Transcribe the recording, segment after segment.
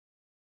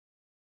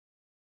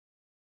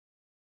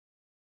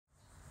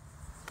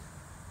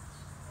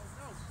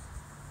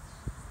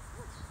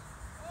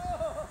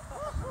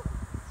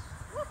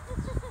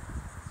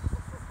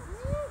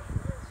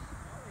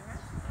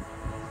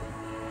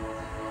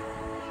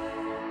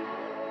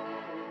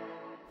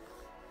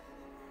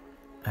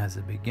As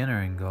a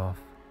beginner in golf,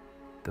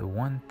 the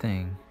one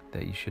thing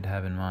that you should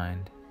have in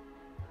mind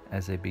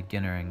as a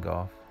beginner in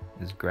golf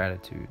is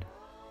gratitude.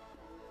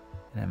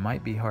 And it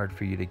might be hard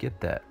for you to get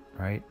that,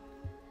 right?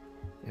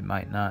 It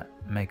might not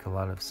make a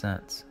lot of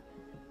sense.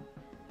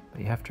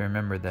 But you have to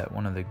remember that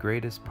one of the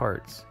greatest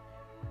parts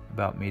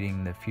about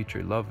meeting the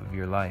future love of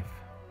your life,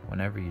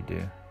 whenever you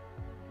do,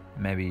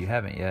 maybe you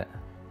haven't yet,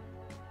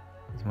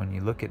 is when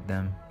you look at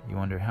them, you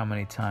wonder, how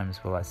many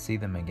times will I see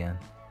them again?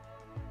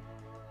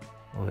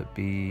 Will it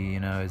be,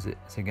 is it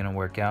going to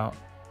work out?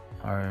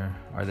 Or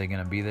are they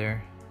going to be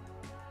there?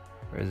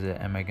 Or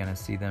am I going to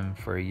see them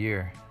for a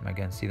year? Am I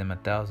going to see them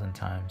 1,000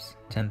 times,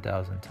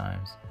 10,000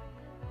 times?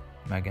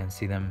 Am I going to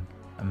see them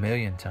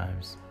 1,000,000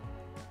 times?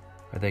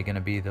 Are they going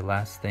to be the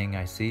last thing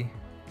I see?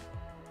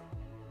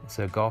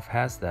 So golf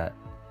has that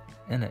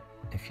in it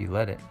if you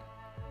let it.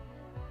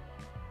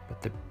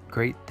 But the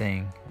great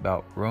thing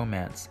about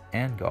romance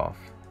and golf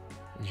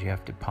is you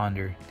have to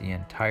ponder the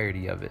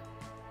entirety of it.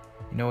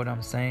 You know what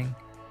I'm saying?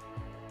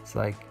 It's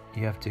like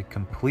you have to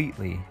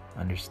completely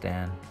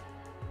understand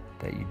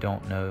that you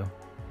don't know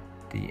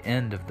the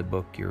end of the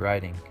book you're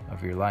writing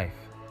of your life.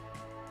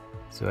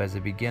 So as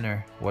a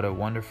beginner, what a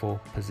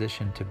wonderful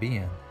position to be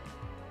in.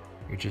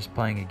 You're just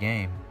playing a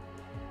game.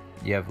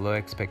 You have low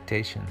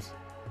expectations.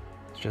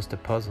 It's just a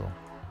puzzle.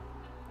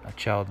 A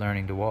child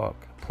learning to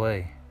walk,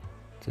 play.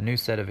 It's a new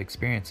set of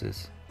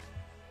experiences.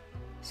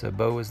 So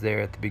Beau was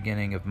there at the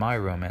beginning of my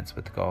romance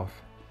with golf.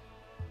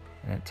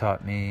 And it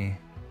taught me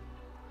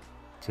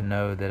to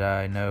know that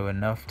I know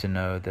enough to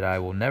know that I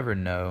will never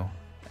know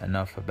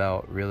enough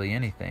about really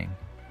anything.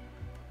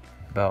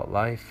 About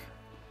life,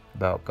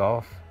 about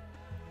golf,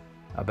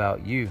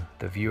 about you,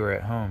 the viewer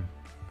at home.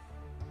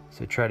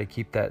 So try to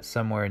keep that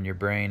somewhere in your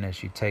brain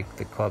as you take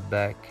the club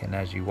back and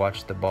as you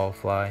watch the ball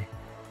fly,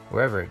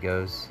 wherever it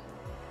goes.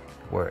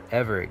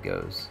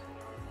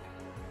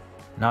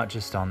 Not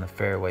just on the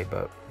fairway,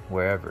 but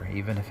wherever,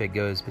 even if it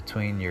goes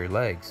between your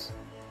legs.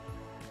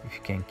 If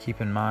you can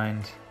keep in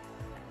mind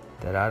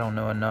that I don't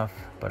know enough,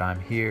 but I'm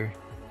here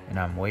and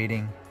I'm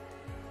waiting.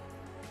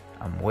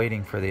 I'm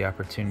waiting for the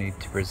opportunity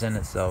to present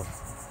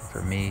itself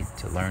for me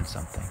to learn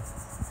something.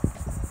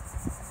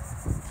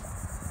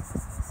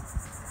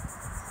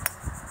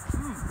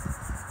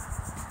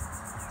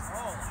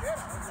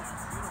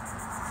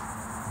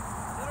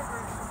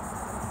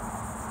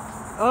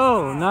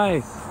 Oh,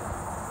 nice.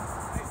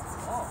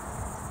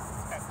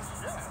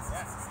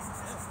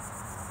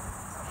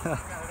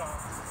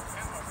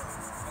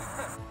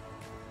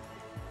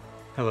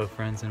 Hello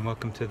friends, and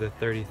welcome to the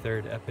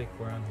 33rd epic.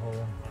 We're on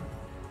hole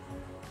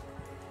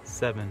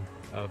 7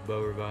 of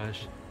Beau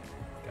Rivage.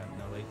 Gotten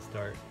a late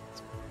start.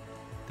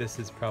 This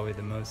is probably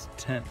the most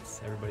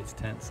tense. Everybody's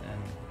tense and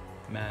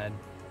mad,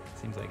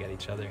 seems like, at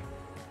each other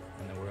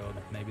in the world.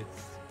 Maybe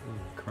it's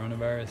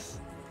coronavirus.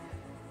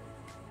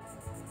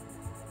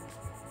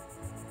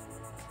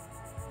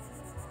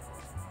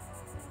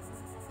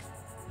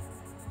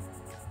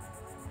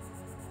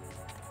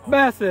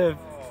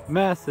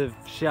 Massive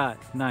shot.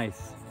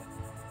 Nice.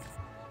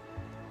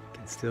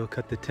 Can still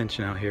cut the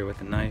tension out here with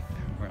the knife.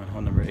 We're on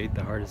hole number 8,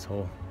 the hardest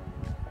hole.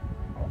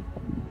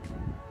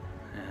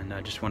 And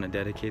I just want to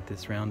dedicate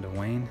this round to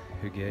Wayne,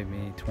 who gave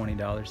me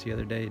 $20 the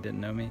other day. He didn't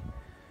know me.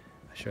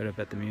 I showed up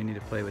at the Muni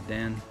to play with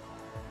Dan.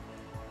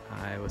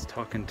 I was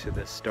talking to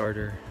the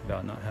starter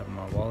about not having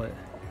my wallet.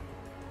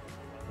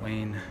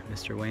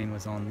 Mr. Wayne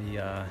was on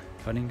the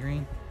putting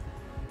green,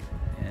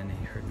 and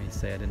he heard me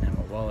say I didn't have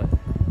my wallet.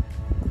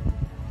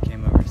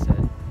 Came over and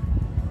said,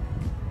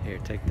 "Here,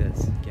 take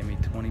this." Gave me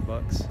 20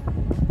 bucks.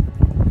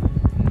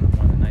 And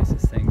one of the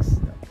nicest things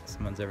that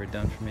someone's ever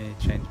done for me.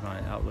 Changed my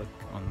outlook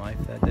on life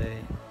that day.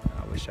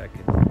 I wish I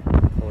could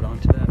hold on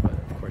to that, but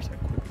of course I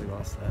quickly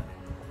lost that.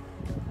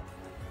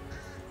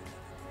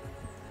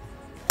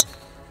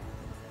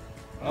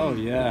 Oh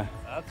yeah.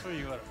 That's where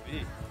you want to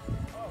be.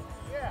 Oh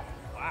yeah.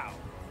 Wow.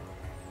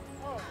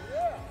 Oh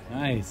yeah.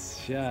 Nice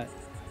shot.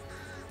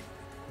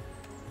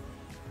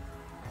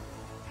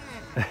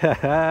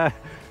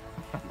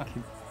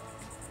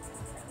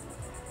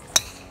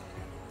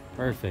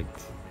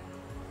 Perfect.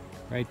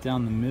 Right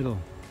down the middle.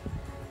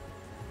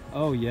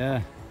 Oh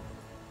yeah.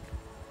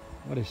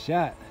 What a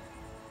shot.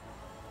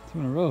 2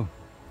 in a row.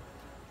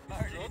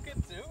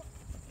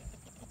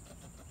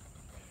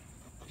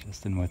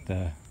 Justin with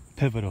the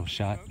pivotal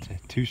shot to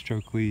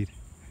 2-stroke lead.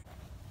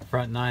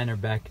 Front 9 or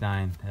back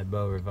 9 at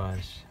Beau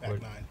Rivage?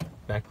 Back 9.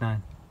 Back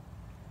 9.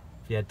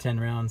 If you had 10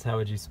 rounds, how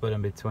would you split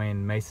them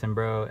between Mason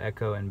Bro,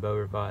 Echo, and Beau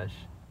Rivage?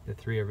 The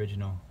 3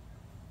 original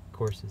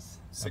courses.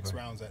 6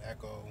 rounds at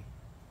Echo,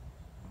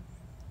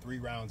 3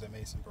 rounds at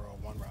Mason Bro,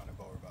 1 round at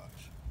Beau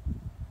Rivage.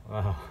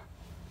 Wow.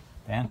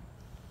 Dan?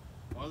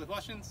 What other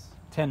questions?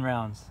 10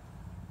 rounds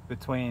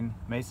between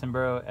Mason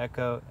Bro,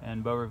 Echo,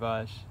 and Beau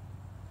Rivage.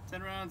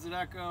 10 rounds at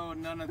Echo,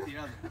 none at the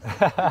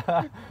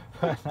other.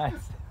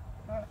 Nice.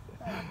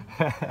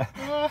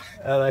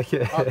 I like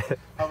it.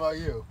 How about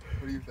you?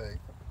 What do you think?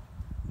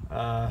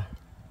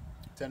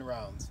 10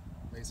 rounds.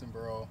 Mason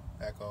Bro,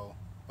 Echo,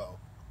 Beau.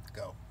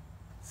 Go.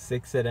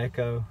 6 at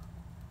Echo,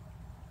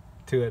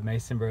 two at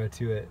Masonboro,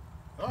 two at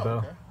Oh, Beau.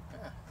 okay.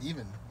 Yeah,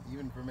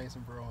 even for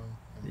Masonboro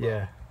and Beau.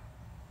 Yeah.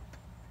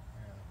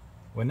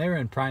 When they were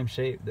in prime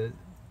shape,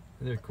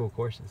 they're cool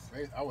courses.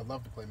 I would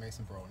love to play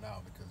Masonboro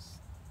now because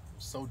it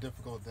was so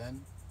difficult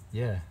then,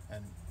 Yeah.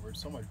 and we're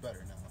so much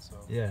better now. So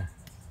Yeah.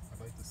 I'd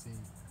like to see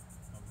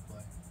how we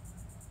play.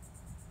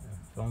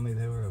 If only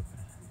they were open.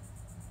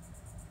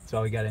 That's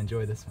why we got to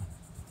enjoy this one.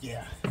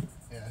 Yeah,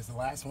 it's the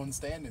last one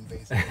standing,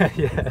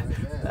 basically. Yeah,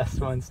 last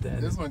one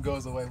standing. This one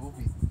goes away, we'll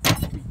be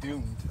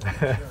doomed.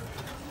 Sure.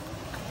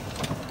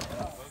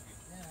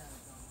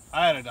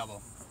 I had a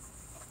double.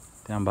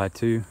 Down by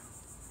 2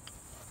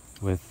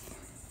 with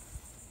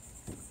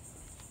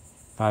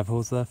 5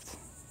 holes left.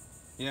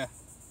 Yeah.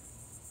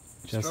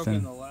 Justin.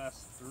 Stroking the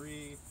last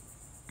 3,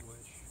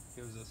 which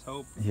gives us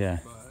hope. Yeah.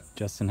 But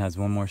Justin has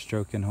one more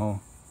stroke in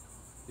hole.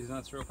 he's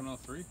not stroking all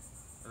 3?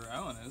 Or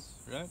Alan is,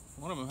 right?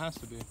 One of them has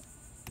to be.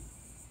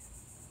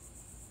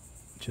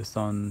 Just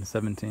on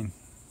 17.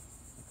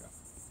 Okay.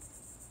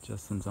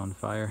 Justin's on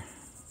fire.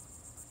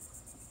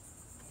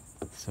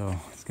 So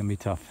it's gonna be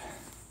tough.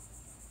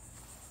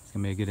 It's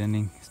gonna be a good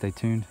ending. Stay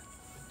tuned.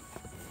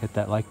 Hit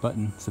that like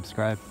button,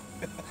 subscribe.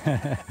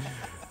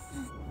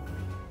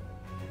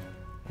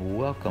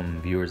 Welcome,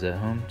 viewers at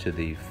home, to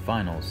the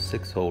final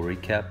 6-hole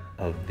recap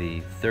of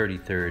the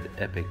 33rd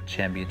Epic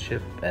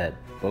Championship at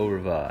Beau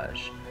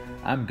Rivage.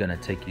 I'm gonna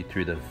take you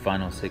through the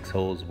final 6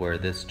 holes where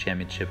this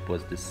championship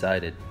was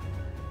decided.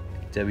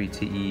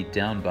 WTE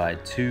down by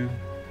 2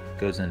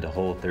 goes into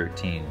hole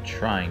 13,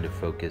 trying to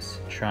focus,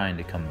 trying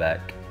to come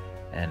back,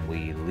 and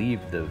we leave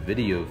the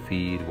video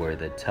feed where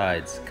the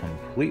tides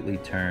completely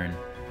turn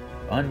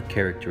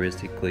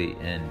uncharacteristically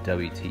in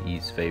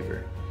WTE's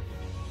favor.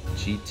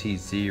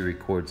 GTZ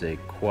records a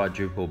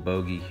quadruple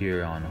bogey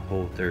here on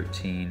hole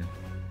 13,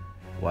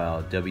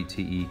 while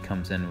WTE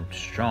comes in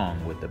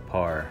strong with the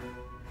par,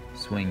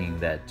 swinging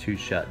that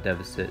 2-shot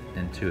deficit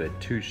into a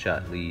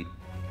 2-shot lead.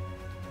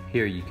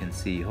 Here you can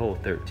see hole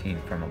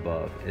 13 from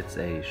above. It's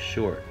a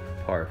short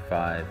par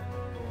 5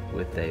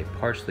 with a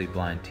partially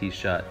blind tee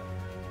shot,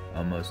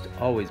 almost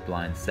always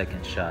blind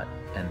second shot,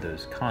 and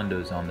those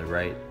condos on the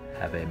right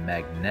have a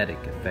magnetic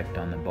effect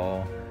on the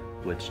ball,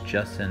 which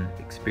Justin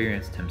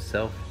experienced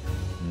himself,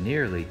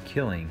 nearly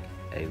killing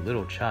a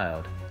little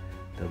child.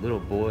 The little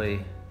boy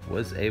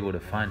was able to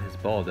find his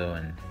ball though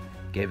and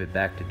gave it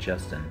back to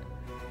Justin.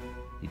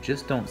 You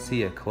just don't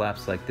see a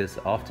collapse like this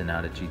often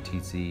out of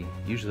GTZ.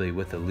 Usually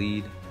with a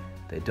lead,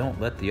 they don't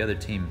let the other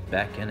team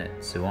back in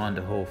it. So on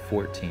to hole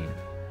 14.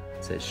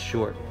 It's a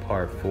short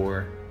par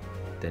 4,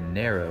 the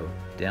narrow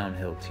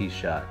downhill tee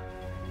shot.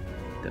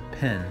 The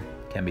pin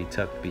can be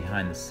tucked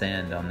behind the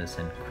sand on this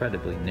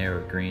incredibly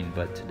narrow green,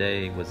 but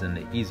today was in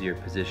the easier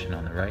position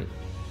on the right.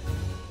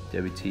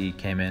 WTE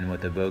came in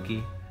with a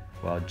bogey,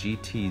 while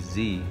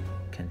GTZ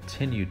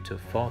continued to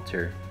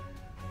falter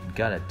and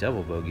got a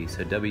double bogey,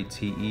 so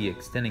WTE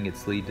extending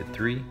its lead to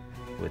 3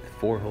 with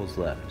 4 holes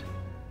left.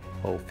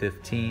 Hole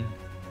 15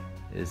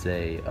 is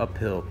a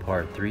uphill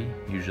par 3,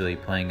 usually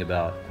playing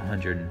about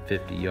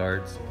 150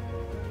 yards.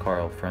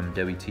 Carl from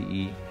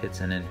WTE hits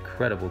an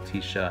incredible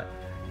tee shot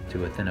to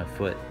within a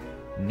foot,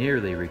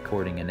 nearly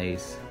recording an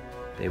ace.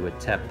 They would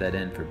tap that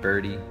in for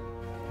birdie,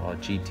 while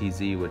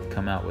GTZ would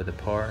come out with a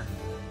par.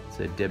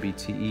 So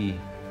WTE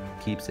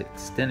keeps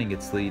extending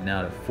its lead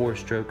now to 4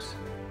 strokes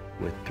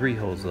with 3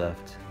 holes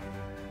left.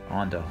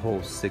 On to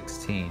hole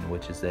 16,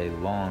 which is a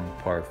long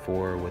par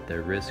 4 with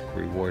a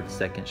risk-reward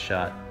second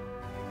shot.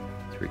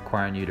 It's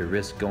requiring you to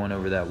risk going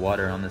over that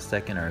water on the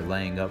second or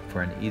laying up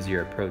for an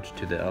easier approach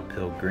to the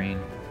uphill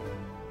green.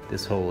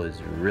 This hole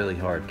is really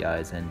hard,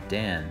 guys, and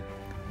Dan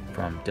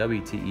from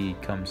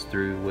WTE comes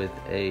through with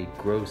a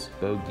gross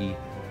bogey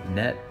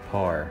net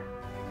par,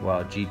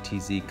 while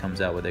GTZ comes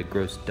out with a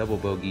gross double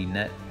bogey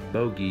net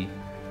bogey.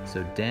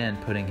 So Dan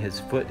putting his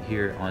foot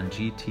here on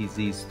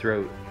GTZ's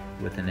throat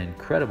with an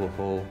incredible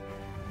hole,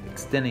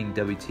 extending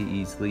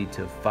WTE's lead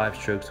to 5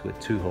 strokes with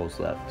 2 holes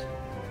left.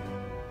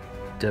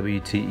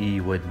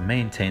 WTE would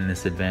maintain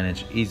this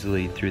advantage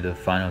easily through the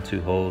final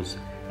 2 holes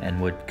and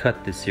would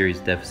cut the series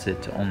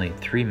deficit to only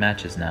 3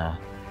 matches now.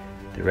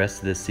 The rest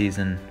of the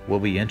season will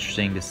be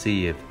interesting to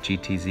see if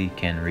GTZ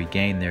can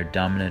regain their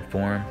dominant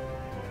form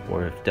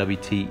or if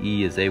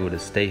WTE is able to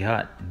stay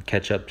hot and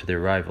catch up to their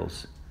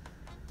rivals.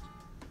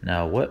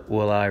 Now, what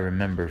will I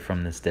remember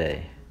from this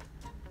day?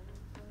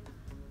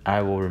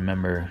 I will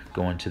remember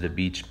going to the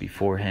beach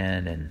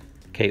beforehand and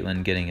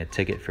Caitlin getting a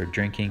ticket for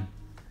drinking.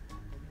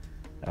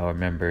 I'll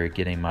remember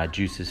getting my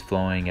juices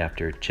flowing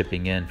after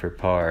chipping in for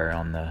par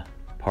on the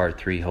par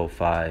 3 hole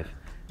 5.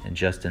 And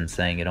Justin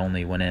saying it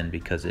only went in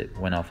because it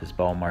went off his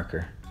ball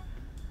marker.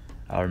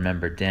 I'll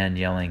remember Dan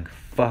yelling,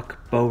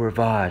 "Fuck Beau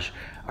Rivage,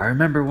 I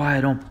remember why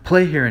I don't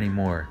play here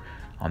anymore,"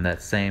 on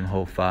that same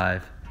hole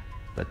 5,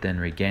 but then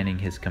regaining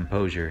his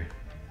composure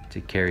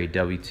to carry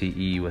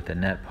WTE with a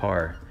net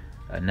par,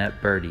 a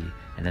net birdie,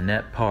 and a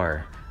net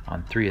par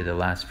on 3 of the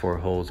last 4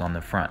 holes on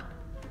the front.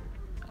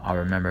 I'll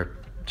remember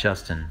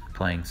Justin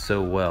playing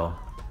so well,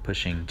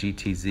 pushing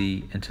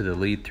GTZ into the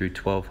lead through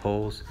 12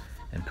 holes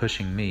and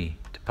pushing me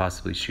to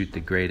possibly shoot the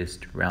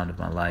greatest round of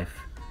my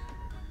life.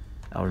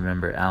 I'll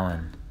remember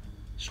Alan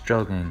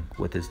struggling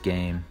with his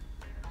game,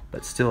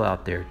 but still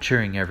out there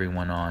cheering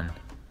everyone on,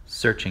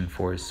 searching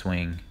for his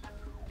swing,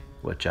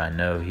 which I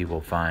know he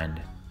will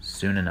find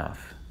soon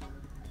enough.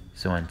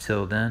 So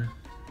until then,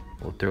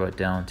 we'll throw it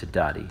down to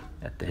Dottie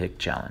at the Hick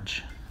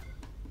Challenge.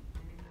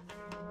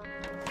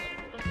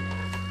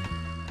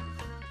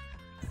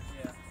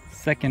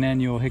 Second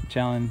annual Hick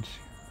Challenge.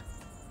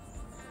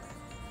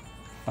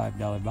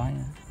 $5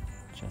 buy-in.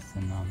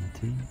 Justin on the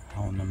tee.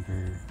 Hole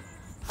number.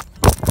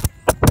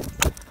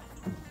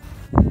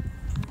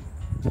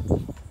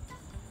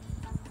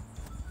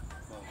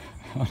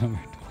 Hole number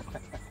 12.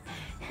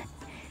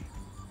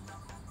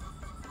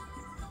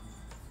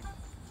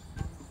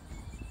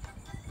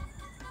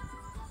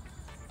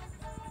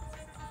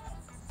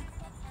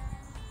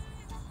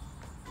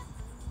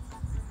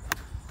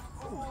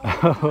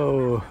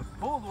 Oh.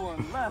 Pulled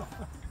one left.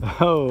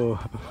 Oh.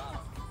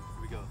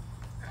 Here we go.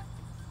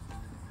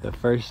 The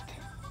first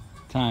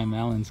time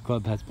Alan's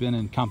club has been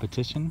in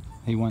competition.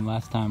 He won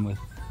last time with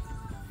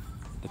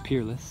the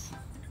Peerless,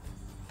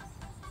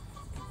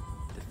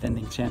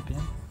 defending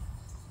champion.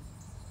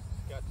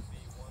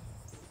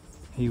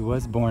 He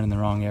was born in the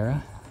wrong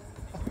era.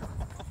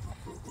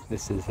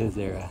 This is his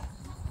era.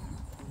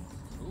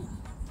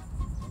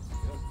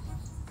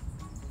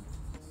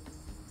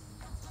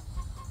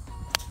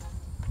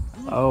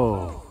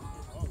 Oh,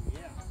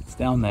 it's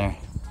down there.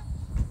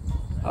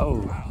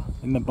 Oh,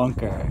 in the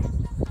bunker.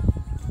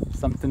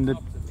 Something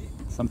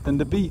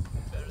to beat.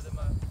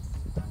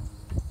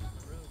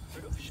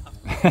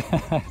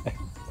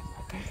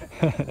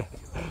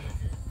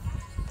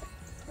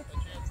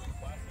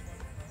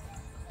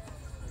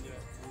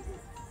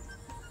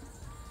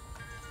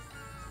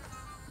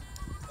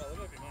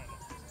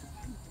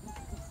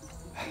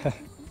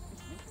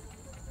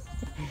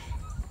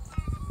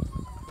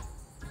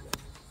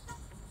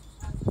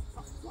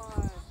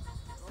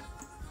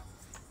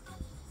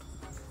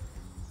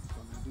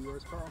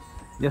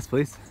 Yes,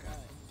 please. See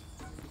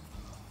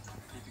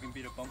if you can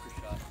beat a bunker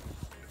shot.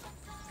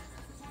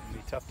 It'll be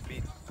tough to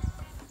beat.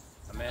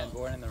 A man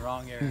born in the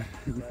wrong era.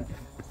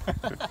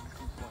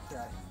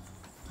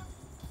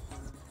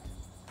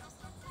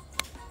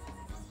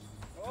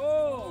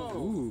 Oh!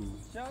 Ooh.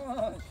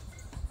 Challenge!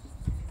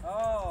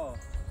 Oh!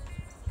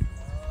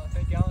 I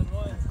think Alan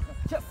won.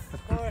 Yes!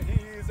 For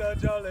he's a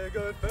jolly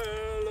good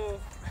fellow.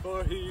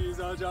 For he's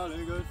a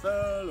jolly good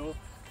fellow.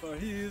 For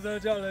he's a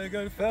jolly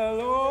good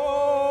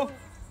fellow.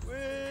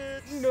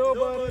 Which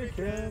nobody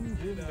can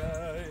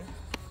deny.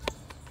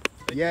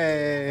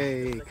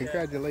 Yay!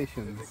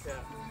 Congratulations.